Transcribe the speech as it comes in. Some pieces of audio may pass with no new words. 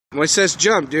Moises,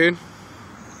 jump, dude.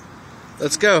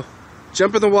 Let's go.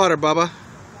 Jump in the water, Bubba.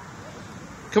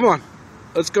 Come on.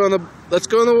 Let's go in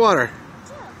the water.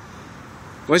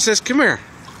 Moises, come here.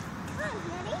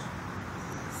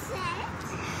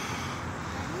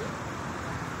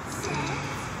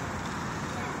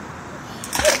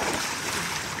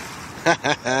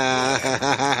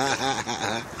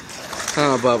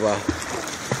 Oh, Bubba.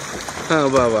 Oh,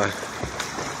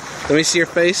 Bubba. Let me see your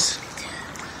face.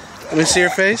 Let me see your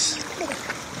face.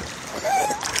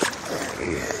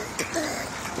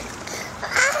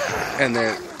 And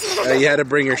then you had to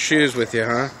bring your shoes with you,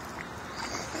 huh?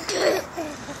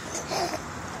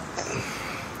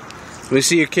 Let me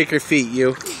see you kick your feet,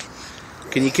 you.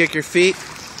 Can you kick your feet?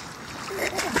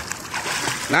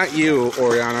 Not you,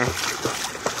 Oriana.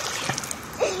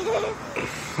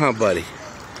 Oh, buddy.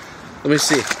 Let me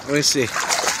see. Let me see.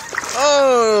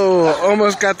 Oh,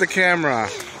 almost got the camera.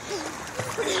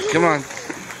 Come on.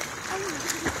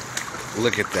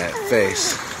 Look at that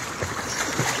face.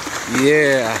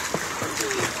 Yeah.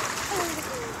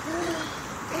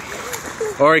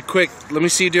 Alright, quick. Let me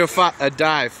see you do a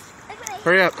dive.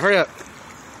 Hurry up, hurry up.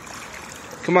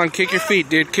 Come on, kick your feet,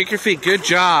 dude. Kick your feet. Good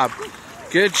job.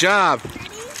 Good job.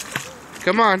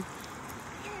 Come on.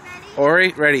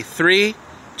 Ori, ready. 3,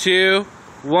 2,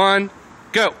 1,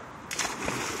 go.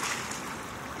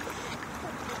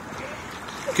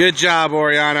 Good job,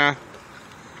 Oriana.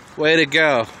 Way to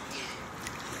go.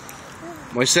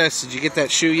 Moises, did you get that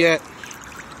shoe yet?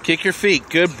 Kick your feet.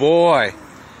 Good boy.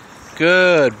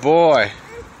 Good boy.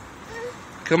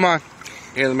 Come on.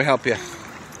 Here, let me help you.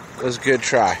 That was a good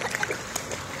try.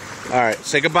 Alright,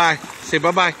 say goodbye. Say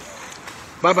bye-bye.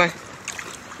 Bye-bye.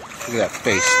 Look at that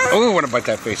face. Oh, I want to bite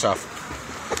that face off.